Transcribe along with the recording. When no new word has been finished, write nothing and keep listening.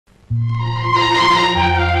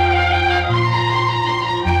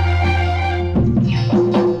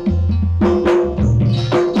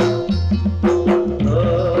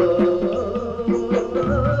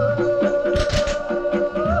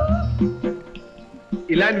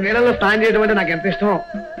ఇలాంటి నీళ్ళలో స్నానం చేయడం అంటే నాకు ఎంత ఇష్టం.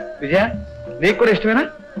 విజయ, నీకు కూడా ఇష్టమేనా?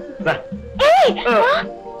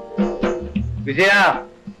 విజయ,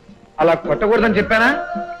 అలా కొట్టకూడదని చెప్పానా?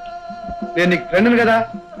 నేను నీకు ఫ్రెండ్ని కదా,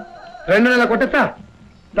 ఫ్రెండ్ని అలా కొట్టేస్తా?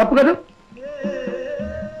 తప్పు కదా.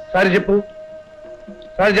 సారీ చెప్పు.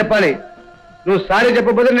 సారీ చెప్పాలి. నువ్వు సారీ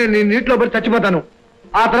చెప్పకపోతే నేను నీ నీటిలో పడి చచ్చిపోతాను.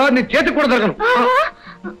 ఆ తర్వాత నీ చేతికి కూడా దొరకను.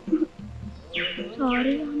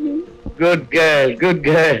 Good girl, good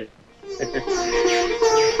girl.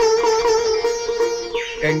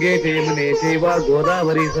 గంగే యమునే చైవ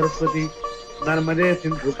గోదావరి సరస్వతి నర్మదే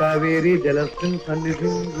సింధు కావేరి జలస్మిన్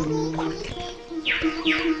సన్నిధిం గురు.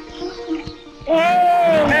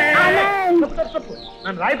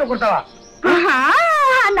 నన్ను రాయితో కొడతావా?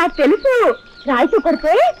 నాకు తెలుసు, రాయితో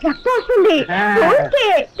కొడితే రక్తం వస్తుంది.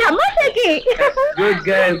 Good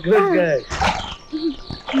girl, good girl.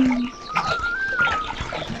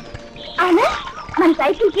 మన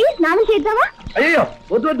సైకిల్ కి స్నానం చేద్దామా? అయ్యో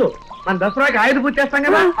వద్దు వద్దు, మన దసరాకి ఆయుధ పూజ చేస్తాం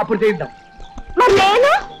కదా, అప్పుడు చేద్దాం. మరి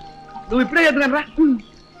నేను? నువ్వు ఇప్పుడే చేద్దాం రా.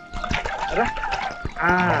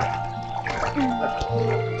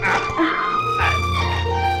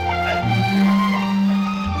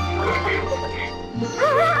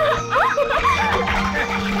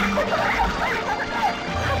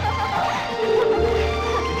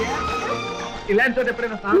 ఇలాంటి చోట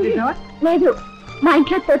ఎప్పుడైనా స్నానం చేసావా? లేదు, మా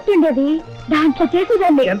ఇంట్లో తొట్టి ఉండేది, దాంట్లో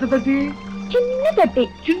చేసేదాన్ని. ఎంత తొట్టి? చిన్న తొట్టి.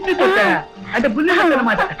 చిన్న తొట్ట అంటే బుల్లి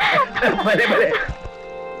అన్నమాట.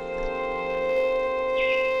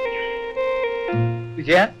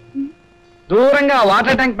 విజయ, దూరంగా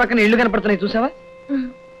వాటర్ ట్యాంక్ పక్కన ఇల్లు కనపడుతున్నాయి చూసావా?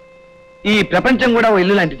 ఈ ప్రపంచం కూడా ఓ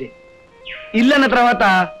ఇల్లు లాంటిది. ఇల్లు అన్న తర్వాత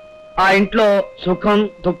ఆ ఇంట్లో సుఖం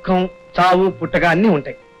దుఃఖం చావు పుట్టగా అన్ని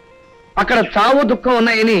ఉంటాయి. అక్కడ చావు దుఃఖం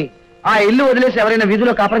ఉన్నాయని ఆ ఇల్లు వదిలేసి ఎవరైనా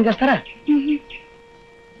వీధిలో కాపురం చేస్తారా?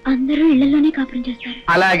 అందరూ ఇళ్లలోనే కాపురం చేస్తారు.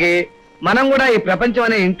 అలాగే మనం కూడా ఈ ప్రపంచం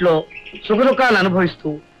అనే ఇంట్లో సుఖ దుఃఖాలు అనుభవిస్తూ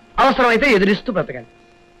అవసరమైతే ఎదురిస్తూ బ్రతకాలి.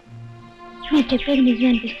 మీరు చెప్పేది నిజం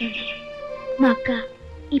అనిపిస్తుంది. మా అక్క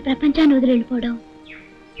ఈ ప్రపంచాన్ని వదిలి వెళ్ళిపోవడం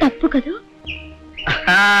తప్పు కదూ?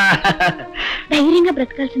 ధైర్యంగా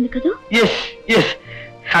బ్రతకాల్సింది కదూ?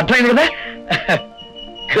 అర్థమైంది కదా.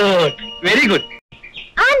 Good, very good.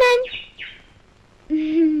 Anand,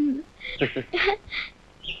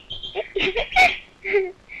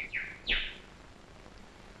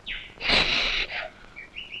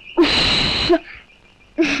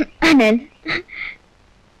 Anand,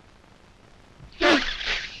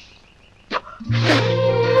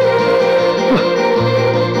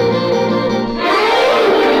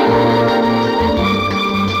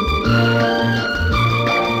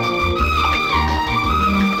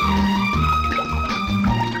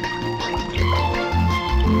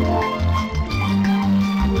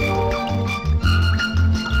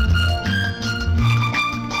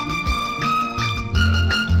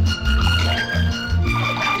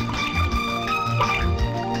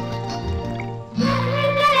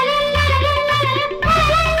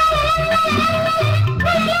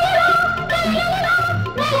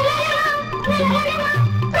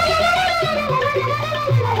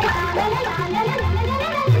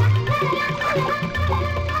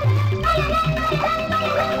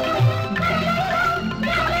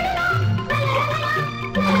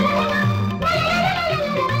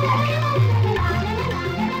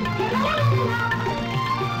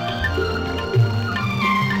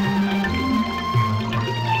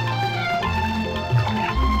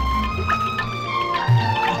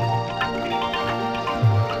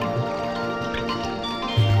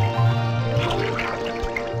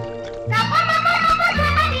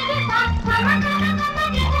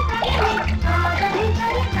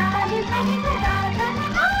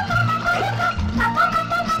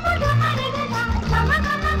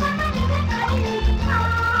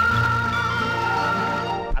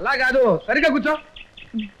 అలా కాదు, సరిగ్గా కూర్చో.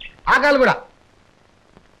 ఆకాలు కూడా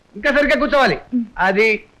ఇంకా సరిగ్గా కూర్చోవాలి. అది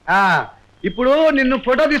ఇప్పుడు నిన్ను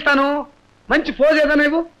ఫోటో తీస్తాను, మంచి ఫోజ్ ఏదో.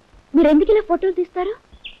 నువ్వు మీరు ఎందుకు ఇలా ఫోటోలు తీస్తారు?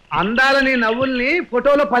 అందాలని నవ్వుల్ని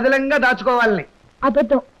ఫోటోలో పదిలంగా దాచుకోవాలని.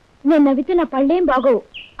 అబద్ధం, నేను నవ్వితే నా పళ్ళేం బాగోవు,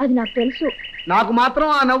 అది నాకు తెలుసు. నాకు మాత్రం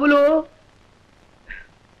ఆ నవ్వులు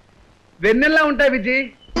వెన్నెల్లా ఉంటాయి. విజ్జి,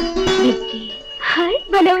 హాయ్,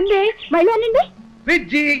 భలే ఉంది. మళ్ళీ అనండి.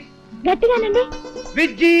 విజ్జి, గట్టిగానండి.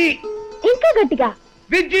 విజ్జి, ఇంకా గట్టిగా.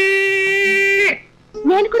 విజ్జి.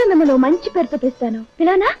 నేను కూడా మిమ్మల్ని మంచి పేరుతో పిలుస్తాను.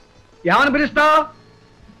 పిలవనా? ఏమని పిలుస్తావు?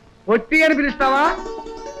 పొట్టి అని పిలుస్తావా?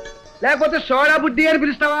 లేకపోతే సోడా బుడ్డి అని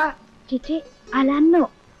పిలుస్తావా? చిచి అలా అన్నో.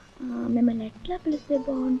 మిమ్మల్ని ఎట్లా పిలిస్తే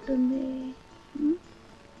బాగుంటుంది?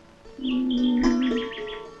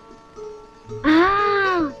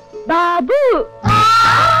 బాబు.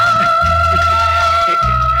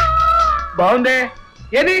 బాగుందే.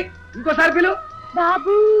 ఏది ఇంకోసారి పిలు.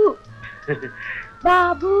 బాబు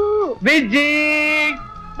బాబు. విజ్జి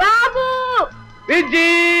బాబు. విజ్జి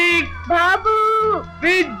బాబు.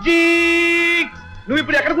 విజ్జి. నువ్వు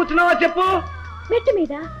ఇప్పుడు ఎక్కడ కూర్చున్నావో చెప్పు. మెట్టు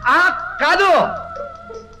మీద. కాదు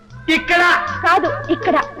ఇక్కడ. కాదు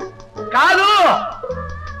ఇక్కడ. కాదు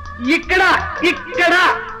ఇక్కడ. ఇక్కడ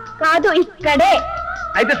కాదు ఇక్కడే.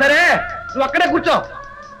 అయితే సరే, నువ్వు అక్కడే కూర్చో,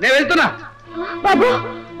 నేను వెళ్తున్నా. బాబు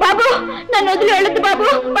బాబు నన్ను వదిలి వెళ్ళొద్దు బాబు.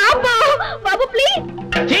 బాబు బాబు ప్లీజ్.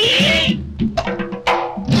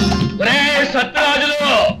 సత్యరాజులు,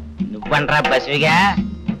 నువ్వనరా బసివిగా?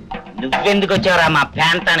 నువ్వెందుకు వచ్చావురా మా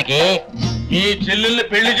ప్రాంతానికి? ఈ చెల్లెల్ని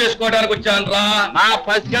పెళ్లి చేసుకోవడానికి వచ్చానురా. మా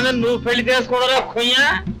పసికంద నువ్వు పెళ్లి చేసుకోవరా కొయ్యా?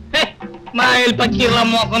 మా పక్కీర్ల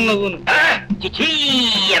మోకం నువ్వు.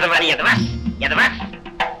 ఎదవా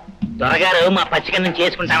దొరగారు మా పచ్చికందం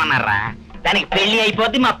చేసుకుంటామన్నారా? దానికి పెళ్లి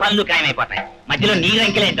అయిపోద్ది, మా పళ్ళు ఖాయమైపోతాయి. మధ్యలో నీ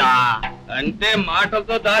రంకెలేంటో. అంటే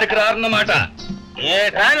మాటలతో దారికి రారన్నమాట.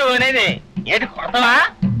 ఏటా నువ్వు అనేది? ఏటి కొడతావా?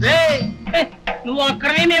 నువ్వు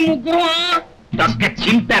ఒక్కడే, మేము ముగ్గురు తొక్క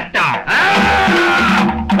చింపెట్టాం.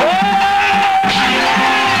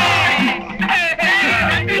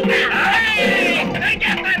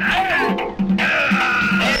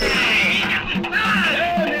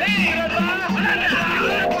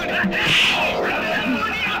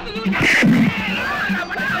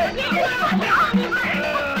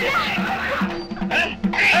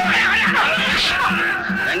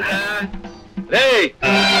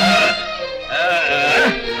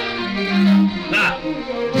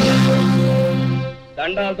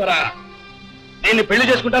 దండాలు తరా, దీన్ని పెళ్లి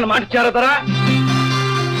చేసుకుంటాను మాట ఇచ్చారా తరా?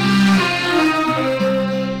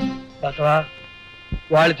 బసవా,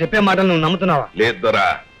 వాళ్ళు చెప్పే మాటలు నువ్వు నమ్ముతున్నావా? లేదు దొరా,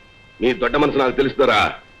 నీ దొడ్డ మనసు నాకు తెలుస్తారా?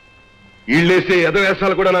 ఇళ్ళేసే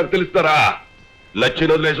ఎదవేశాలు కూడా నాకు తెలుస్తారా?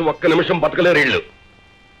 లచ్చిని వదిలేసి ఒక్క నిమిషం బతకలేరు ఇళ్ళు.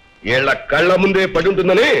 వీళ్ళ కళ్ళ ముందే పడి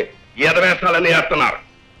ఉంటుందని ఎదవేశాలని వేస్తున్నారు.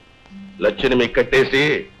 లచ్చిని మీకు కట్టేసి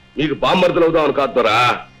మీకు బామ్మర్దులు అవుదామని కాదు దొరా,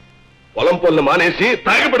 పొలం పొలను మానేసి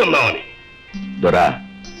తాగిపడి ఉందామని. దొరా,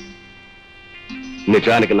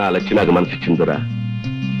 నిజానికి నా లచ్చి నాకు మనసిచ్చింది దొరా.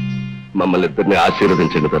 మమ్మల్ని ఇద్దరిని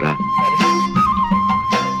ఆశీర్వదించండి దొరా.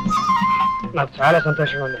 నాకు చాలా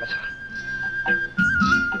సంతోషంగా ఉంది బసవా.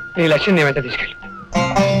 నీ లక్ష్యం నీ వెంట తీసుకెళ్ళి.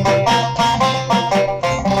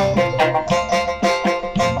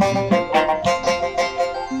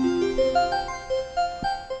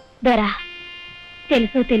 దొరా,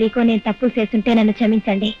 తెలుసో తెలియకో నేను తప్పులు చేస్తుంటే నన్ను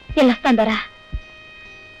క్షమించండి. వెళ్ళొస్తాను దొరా.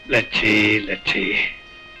 లచ్చి లచ్చి,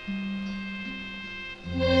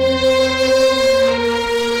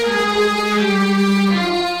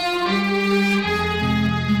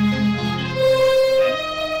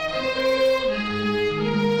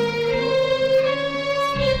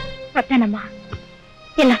 వస్తానమ్మా.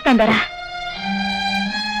 వెళ్ళొస్తాను దొరా.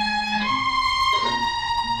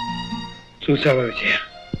 చూసావా విజయ,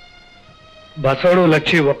 బసవడు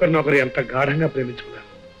లక్ష్మి ఒకరినొకరు ఎంత గాఢంగా ప్రేమించుకున్నారు.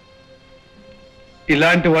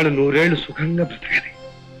 ఇలాంటి వాళ్ళు 100 ఏళ్లు సుఖంగా బ్రతకాలి.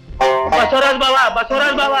 బసవరాజు బావా,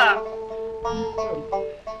 బసవరాజు బావా,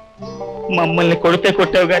 మమ్మల్ని కొడితే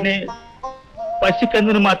కొట్టావు గాని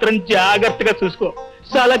పసికందును మాత్రం జాగ్రత్తగా చూసుకో.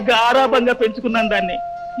 చాలా గారాబంగా పెంచుకున్నాను దాన్ని.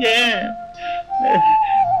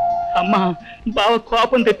 అమ్మా బావ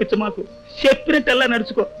కోపం తెప్పించు, మాకు చెప్పినట్టల్లా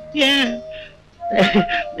నడుచుకో.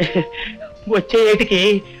 వచ్చే ఏటికి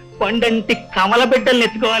పండంటి కమల బిడ్డల్ని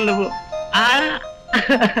ఎత్తుకోవాలి నువ్వు.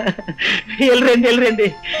 వెళ్ళరండి వెళ్ళరండి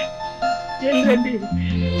వెళ్ళరండి.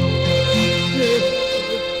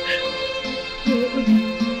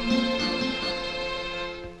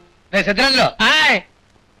 సత్యరాజులో,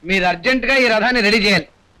 మీరు అర్జెంట్ గా ఈ రథాన్ని రెడీ చేయాలి.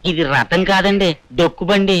 ఇది రథం కాదండి,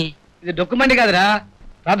 డొక్కుబండి. ఇది డొక్కుబండి కాదురా,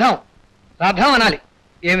 రథం. రథం అనాలి.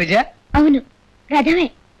 ఏ విజయ? అవును, రథమే.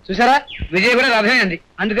 చూసారా, విజయ్ కూడా రథమే అంది.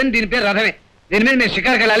 అందుకని దీని పేరు రథమే. దీని మీద మీరు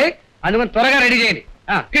షికార్కి వెళ్ళాలి. అందుకని త్వరగా రెడీ చేయండి.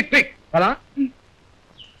 Quick quick.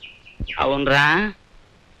 అవునరా,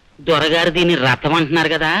 దొరగారు దీన్ని రథం అంటున్నారు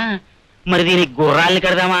కదా, మరి దీనికి గుర్రాల్ని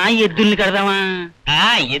కడదామా, ఎద్దుల్ని కడదామా?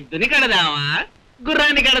 ఎద్దుని కడదామా,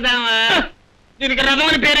 గుర్రాన్ని కడదామా? దీనికి రథం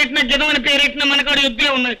అని పేరెట్టిన, గిదం అని పేరెట్టిన, మనకాడ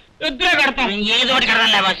ఎద్దులే ఉన్నాయి, ఎద్దులే కడతాం. ఏదో ఒకటి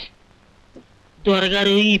కడదాం లేబాస్.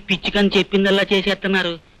 దొరగారు ఈ పిచ్చికంది చెప్పిందల్లా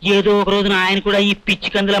చేసేస్తున్నారు. ఏదో ఒక రోజున ఆయన కూడా ఈ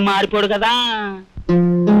పిచ్చికందులా మారిపోడు కదా.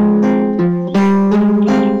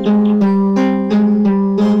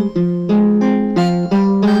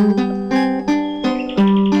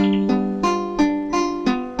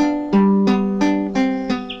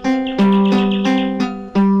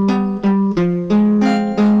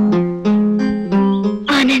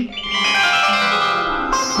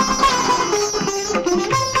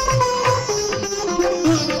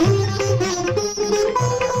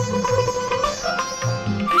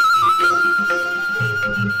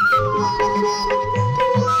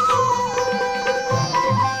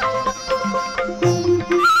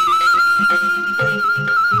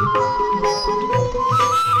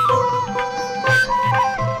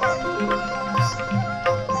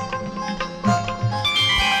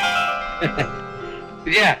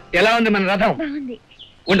 విజయ ఎలా ఉంది మన రథం? బాగుంది.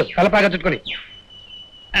 ఉండు తలపాగా చుట్టుకొని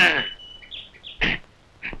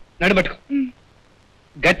నడు పట్టుకో,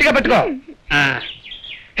 గట్టిగా పట్టుకో.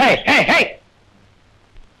 హే హే హే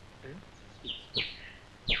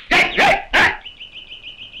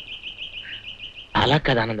అలా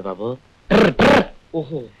కదా ఆనంద్ బాబు.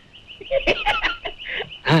 ఓహో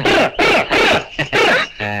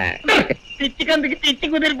చిచ్చికందుకు చిచ్చి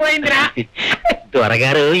కుదిరిపోయిందిరా.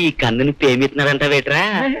 దొరగారు ఈ కందుని ప్రేమిస్తున్నారంట వేట్రా.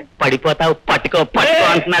 పడిపోతావు పట్టుకో పట్టుకో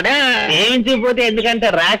అంటున్నాడా. ప్రేమించకపోతే ఎందుకంటే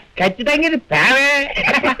రా, ఖచ్చితంగా ఇది ప్రేమే.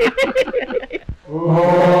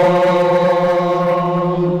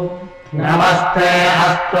 నమస్తే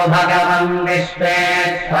అస్తు భగవన్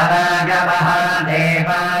విశ్వేశ్వరాయ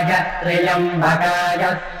మహాదేవాయ త్ర్యంబకాయ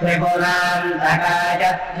త్రిపురాంతకాయ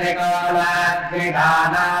త్రికోణాగ్నిదానాయ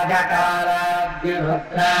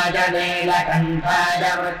కాలాగ్నిరుద్రాయ నీలకంఠాయ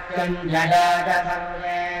మృత్యుంజయాయ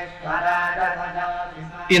సర్వేశ్వరాయ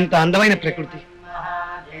సదాశివాయ. ఇంత అందమైన ప్రకృతి,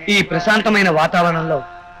 ఈ ప్రశాంతమైన వాతావరణంలో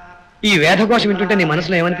ఈ వేదఘోష వింటుంటే నీ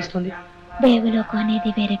మనసులో ఏమనిపిస్తుంది? దేవలోకం అనేది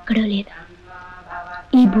వేరెక్కడో లేదు.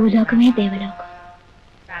 ఈ భూలోకమే దేవలోకం.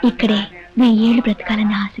 ఇక్కడే 1000 ఏళ్ళు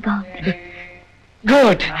బ్రతకాలని ఆశగా ఉంది.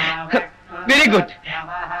 Good, very good.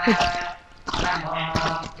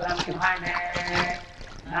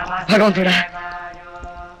 భగవంతుడా,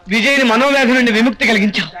 విజయ్ని మనోవ్యాధి నుండి విముక్తి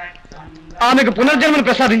కలిగించావు, ఆమెకు పునర్జన్మను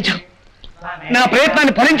ప్రసాదించావు, నా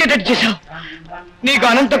ప్రయత్నాన్ని ఫలించేటట్టు చేశావు. నీకు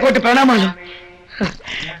అనంత కోటి ప్రణామాలు.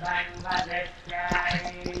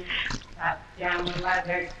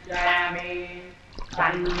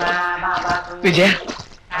 విజయ,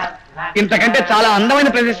 ఇంతకంటే చాలా అందమైన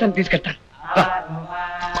ప్రదేశాన్ని తీసుకెళ్తాను.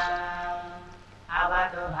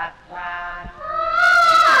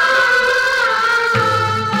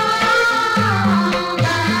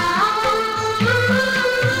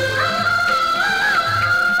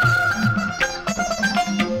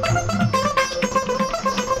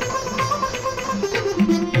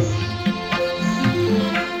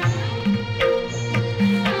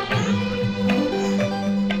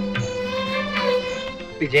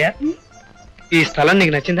 విజయ, ఈ స్థలం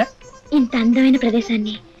నీకు నచ్చిందా? ఇంత అందమైన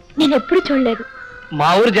ప్రదేశాన్ని నేను ఎప్పుడు చూడలేదు. మా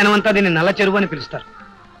ఊరు జనమంతా దీన్ని నల్ల చెరువు అని పిలుస్తారు,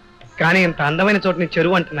 కానీ ఇంత అందమైన చోటుని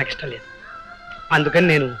చెరువు అంటే నాకు ఇష్టం లేదు. అందుకని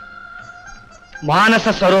నేను మానస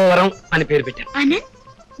సరోవరం అని పేరు పెట్టాను. ఆనంద్,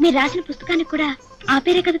 మీరు రాసిన పుస్తకానికి కూడా ఆ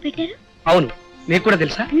పేరే కదా పెట్టారు? అవును, నీకు కూడా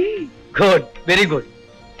తెలుసా? Good, very good.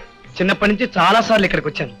 చిన్నప్పటి నుంచి చాలా సార్లు ఇక్కడికి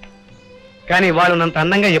వచ్చాను, కానీ వాళ్ళు నంత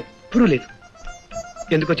అందంగా ఎప్పుడూ లేదు.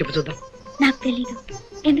 ఎందుకో చెప్పు చూద్దాం. నాకు తెలీదు.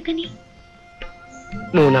 ఎందుకని?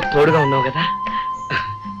 నువ్వు నాకు తోడుగా ఉన్నావు కదా,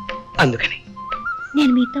 అందుకని.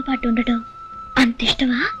 నేను మీతో పాటు ఉండటం అంత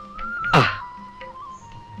ఇష్టమా?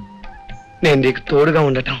 నేను నీకు తోడుగా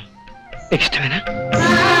ఉండటం ఇష్టమేనా?